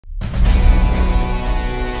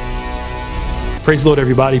Praise the Lord,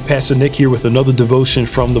 everybody. Pastor Nick here with another devotion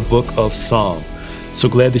from the book of Psalm. So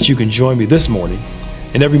glad that you can join me this morning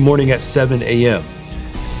and every morning at 7 a.m.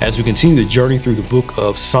 as we continue to journey through the book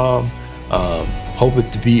of Psalm. Hope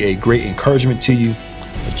it to be a great encouragement to you,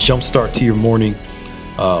 a jump start to your morning.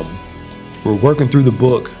 We're working through the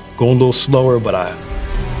book, going a little slower, but I'm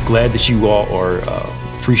glad that you all are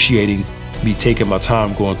appreciating me taking my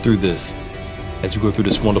time going through this as we go through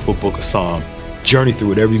this wonderful book of Psalm. Journey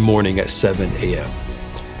through it every morning at 7 a.m.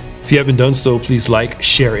 If you haven't done so, please like,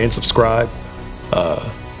 share, and subscribe.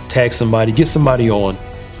 Tag somebody, get somebody on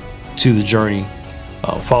to the journey.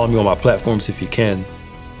 Follow me on my platforms if you can.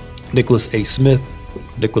 Nicholas A. Smith,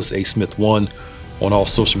 Nicholas A. Smith 1 on all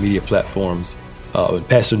social media platforms, and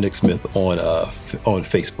Pastor Nick Smith on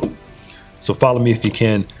Facebook. So follow me if you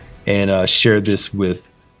can, and share this with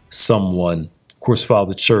someone. Of course, follow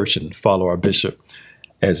the church and follow our bishop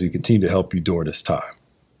as we continue to help you during this time.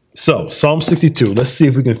 So Psalm 62, let's see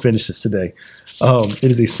if we can finish this today. It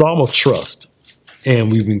is a psalm of trust,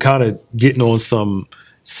 and we've been kind of getting on some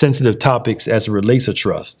sensitive topics as it relates to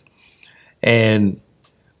trust. And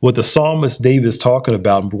what the psalmist David is talking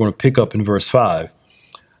about, and we're going to pick up in verse 5,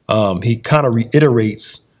 he kind of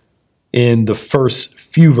reiterates in the first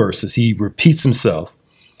few verses. He repeats himself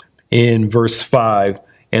in verse 5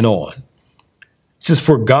 and on. It says,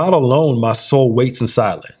 "For God alone my soul waits in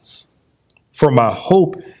silence, for my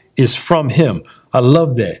hope is from him." I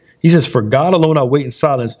love that. He says, "For God alone I wait in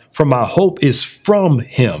silence, for my hope is from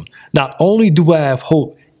him." Not only do I have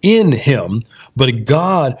hope in him, but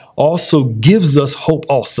God also gives us hope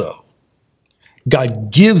also.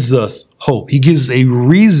 God gives us hope. He gives us a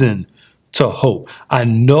reason to hope. I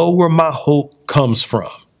know where my hope comes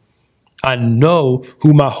from. I know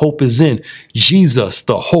who my hope is in. Jesus,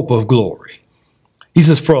 the hope of glory. He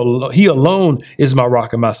says, "For he alone is my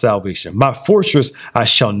rock and my salvation. My fortress, I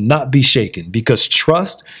shall not be shaken," because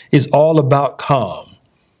trust is all about calm.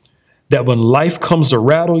 That when life comes to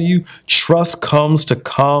rattle you, trust comes to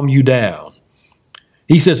calm you down.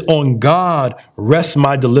 He says, "On God rests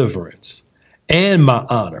my deliverance and my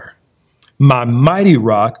honor. My mighty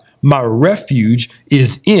rock, my refuge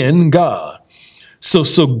is in God."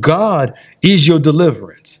 So God is your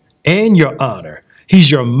deliverance and your honor. He's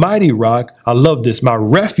your mighty rock. I love this. My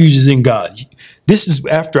refuge is in God. This is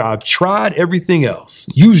after I've tried everything else,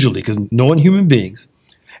 usually, because knowing human beings,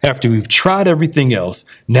 after we've tried everything else,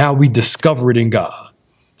 now we discover it in God.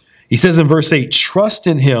 He says in verse 8, "Trust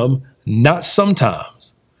in him, not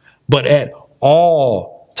sometimes, but at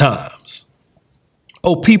all times.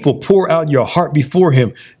 Oh, people, pour out your heart before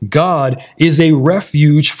him. God is a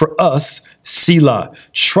refuge for us, Selah."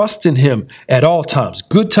 Trust in him at all times,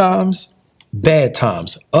 good times, bad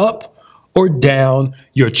times, up or down,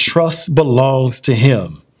 your trust belongs to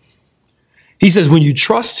him. He says, when you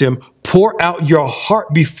trust him, pour out your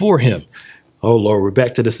heart before him. Oh, Lord, we're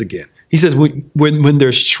back to this again. He says, when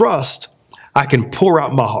there's trust, I can pour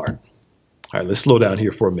out my heart. All right, let's slow down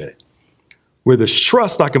here for a minute. Where there's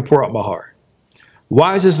trust, I can pour out my heart.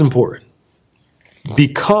 Why is this important?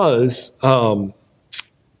 Because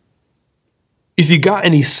if you got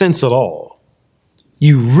any sense at all,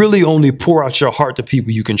 you really only pour out your heart to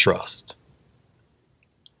people you can trust.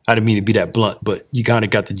 I didn't mean to be that blunt, but you kind of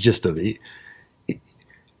got the gist of it.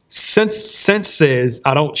 Sense says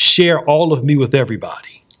I don't share all of me with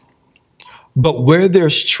everybody. But where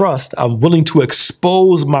there's trust, I'm willing to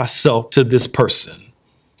expose myself to this person.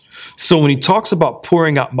 So when he talks about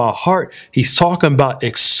pouring out my heart, he's talking about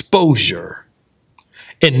exposure.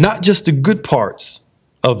 And not just the good parts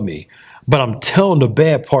of me, but I'm telling the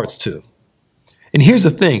bad parts too. And here's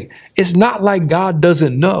the thing. It's not like God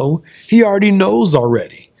doesn't know. He already knows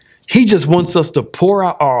already. He just wants us to pour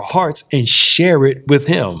out our hearts and share it with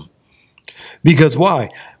him. Because why?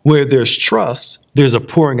 Where there's trust, there's a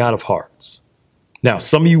pouring out of hearts. Now,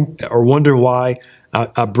 some of you are wondering why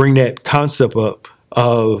I bring that concept up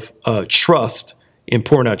of trust in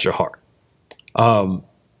pouring out your heart and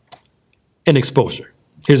exposure.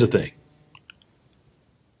 Here's the thing.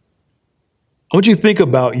 I want you to think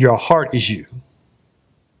about your heart is you.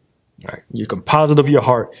 All right. Your composite of your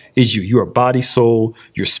heart is you. Your body, soul,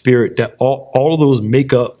 your spirit, that all of those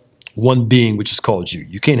make up one being, which is called you.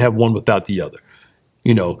 You can't have one without the other.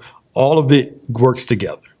 You know, all of it works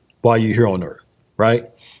together while you're here on earth, right?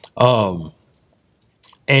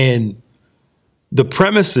 And the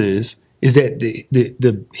premise is that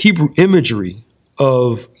the Hebrew imagery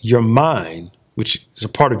of your mind, which is a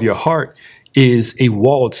part of your heart, is a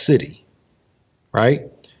walled city, right?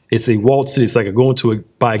 It's a walled city. It's like going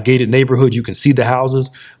by a gated neighborhood. You can see the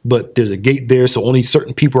houses, but there's a gate there, so only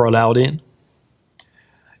certain people are allowed in.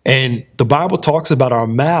 And the Bible talks about our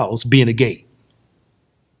mouths being a gate.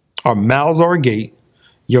 Our mouths are a gate.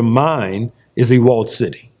 Your mind is a walled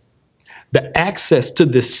city. The access to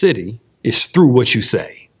this city is through what you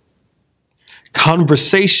say.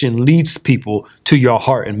 Conversation leads people to your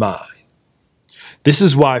heart and mind. This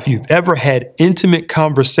is why if you've ever had intimate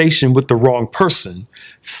conversation with the wrong person,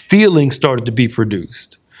 feelings started to be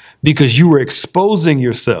produced because you were exposing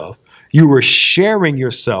yourself. You were sharing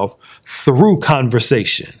yourself through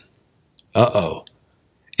conversation. Uh-oh.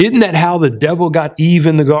 Isn't that how the devil got Eve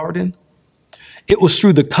in the garden? It was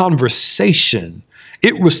through the conversation.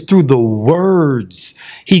 It was through the words.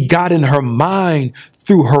 He got in her mind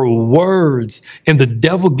through her words. And the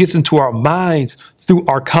devil gets into our minds through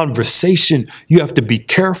our conversation. You have to be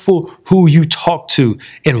careful who you talk to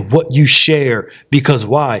and what you share. Because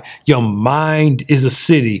why? Your mind is a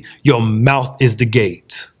city. Your mouth is the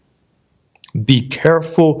gate. Be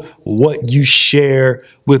careful what you share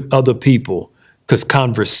with other people, because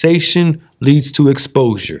conversation leads to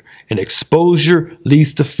exposure, and exposure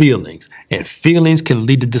leads to feelings, and feelings can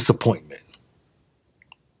lead to disappointment.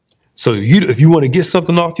 So if you want to get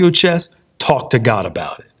something off your chest, talk to God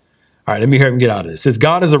about it. All right, let me hear him get out of this. It says,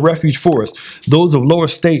 God is a refuge for us. Those of lower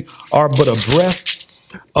state are but a breath.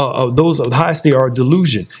 Those of high state are a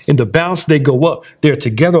delusion. In the bounce they go up. They are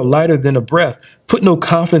together lighter than a breath. Put no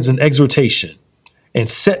confidence in exhortation, and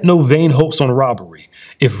set no vain hopes on robbery.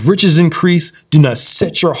 If riches increase, do not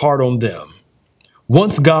set your heart on them.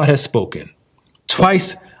 Once God has spoken.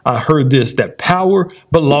 Twice I heard this, that power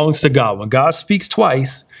belongs to God. When God speaks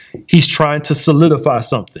twice, he's trying to solidify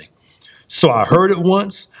something. So I heard it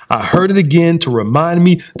once. I heard it again to remind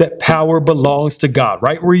me that power belongs to God.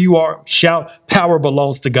 Right where you are, shout, power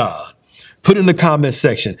belongs to God. Put in the comment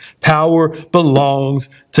section, power belongs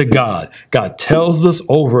to God. God tells us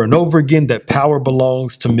over and over again that power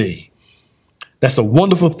belongs to me. That's a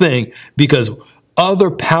wonderful thing, because other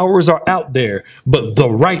powers are out there, but the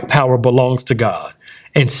right power belongs to God.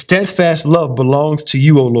 And steadfast love belongs to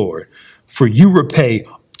you, O Lord, for you repay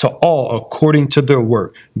to all according to their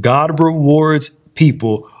work. God rewards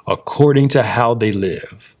people according to how they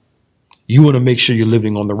live. You want to make sure you're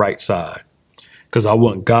living on the right side, because I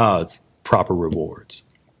want God's proper rewards.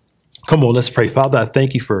 Come on, let's pray. Father, I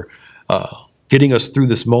thank you for getting us through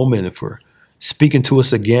this moment and for speaking to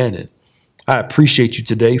us again. And I appreciate you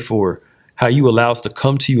today for how you allow us to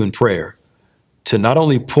come to you in prayer, to not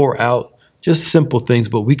only pour out just simple things,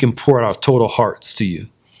 but we can pour out our total hearts to you.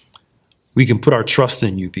 We can put our trust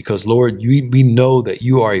in you because, Lord, we know that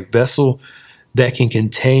you are a vessel that can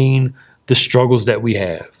contain the struggles that we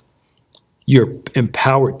have. You're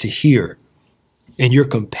empowered to hear, and you're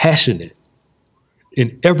compassionate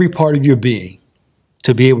in every part of your being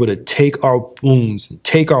to be able to take our wounds and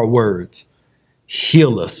take our words,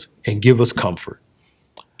 heal us, and give us comfort.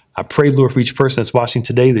 I pray, Lord, for each person that's watching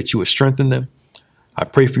today that you would strengthen them. I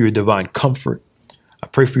pray for your divine comfort. I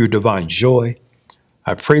pray for your divine joy.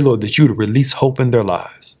 I pray, Lord, that you would release hope in their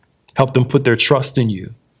lives. Help them put their trust in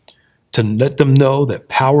you, to let them know that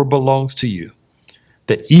power belongs to you,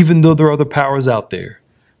 that even though there are other powers out there,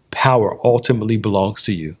 power ultimately belongs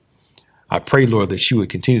to you. I pray, Lord, that you would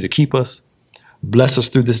continue to keep us, bless us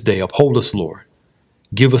through this day, uphold us, Lord.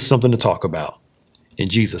 Give us something to talk about. In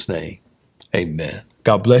Jesus' name, amen.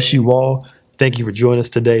 God bless you all. Thank you for joining us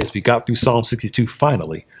today as we got through Psalm 62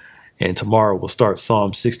 finally. And tomorrow we'll start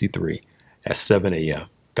Psalm 63 at 7 a.m.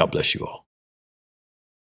 God bless you all.